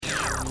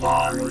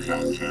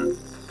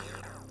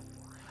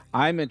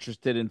I'm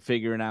interested in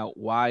figuring out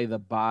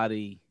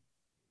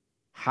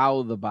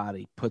how the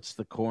body puts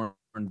the corn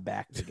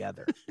back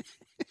together.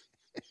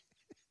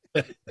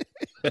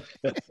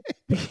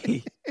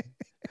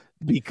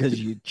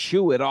 Because you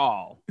chew it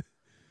all,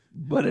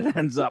 but it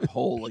ends up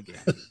whole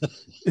again.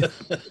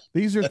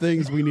 These are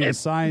things we need a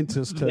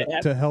scientist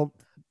to help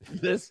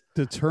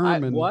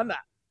determine.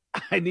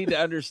 I need to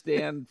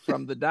understand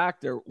from the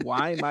doctor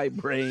why my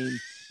brain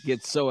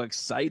gets so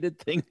excited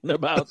thinking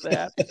about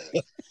that.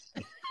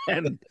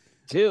 And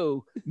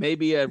two,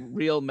 maybe a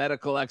real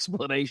medical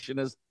explanation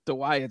as to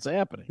why it's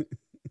happening.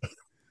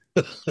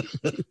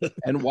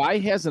 And why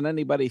hasn't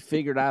anybody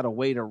figured out a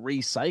way to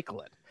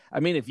recycle it? I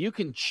mean, if you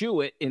can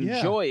chew it,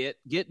 enjoy it,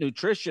 get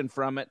nutrition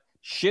from it,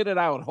 shit it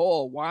out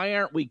whole, why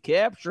aren't we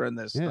capturing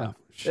this stuff?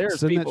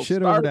 There's Send people that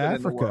shit over to starving in the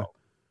Africa. world.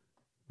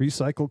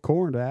 Recycle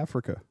corn to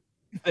Africa.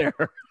 There.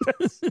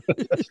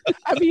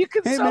 I mean, you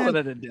can sell it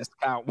at a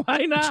discount. Why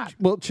not?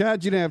 Well,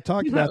 Chad, you and I have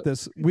talked about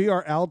this. We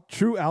are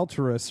true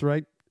altruists,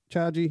 right,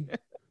 Chaji?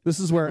 This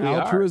is where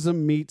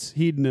altruism meets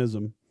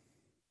hedonism.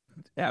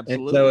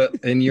 Absolutely. And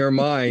so, in your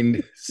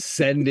mind,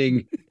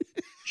 sending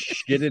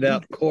shitted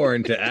out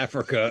corn to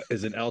Africa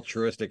is an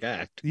altruistic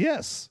act.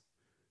 Yes.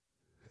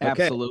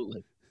 Okay.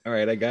 Absolutely. All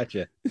right, I got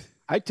you.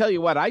 I tell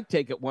you what, I'd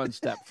take it one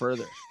step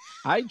further.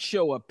 I'd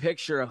show a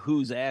picture of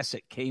whose ass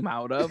it came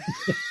out of,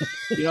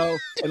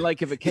 and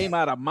like if it came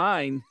out of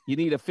mine, you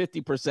need a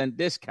 50%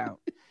 discount.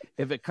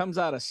 If it comes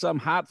out of some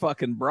hot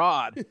fucking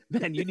broad,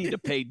 then you need to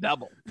pay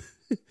double.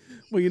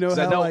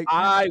 Well,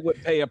 I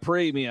would pay a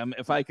premium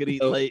if I could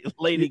eat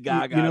Lady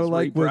Gaga's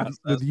like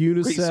with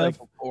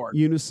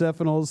UNICEF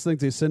and all those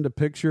things, they send a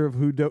picture of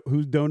who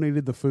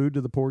donated the food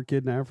to the poor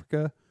kid in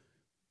Africa.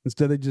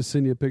 Instead, they just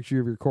send you a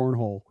picture of your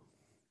cornhole.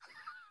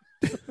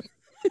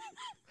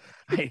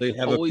 They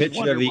have a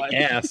picture of the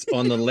ass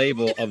on the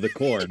label of the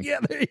corn. Yeah,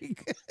 there you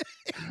go.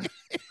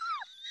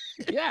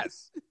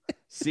 Yes.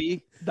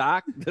 See,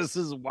 Doc, this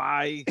is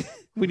why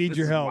we need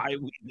your help. Why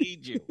we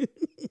need you.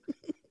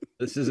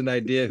 This is an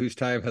idea whose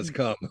time has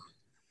come.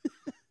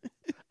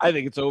 I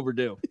think it's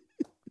overdue.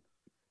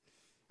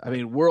 I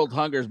mean, world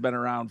hunger's been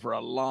around for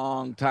a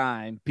long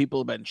time.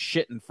 People have been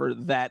shitting for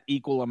that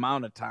equal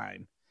amount of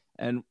time.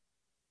 And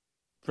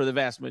for the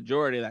vast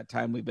majority of that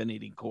time, we've been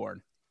eating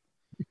corn.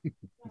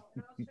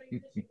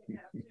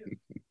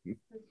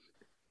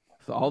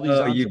 So all these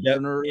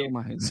entrepreneurial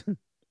minds.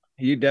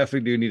 You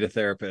definitely do need a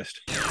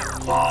therapist.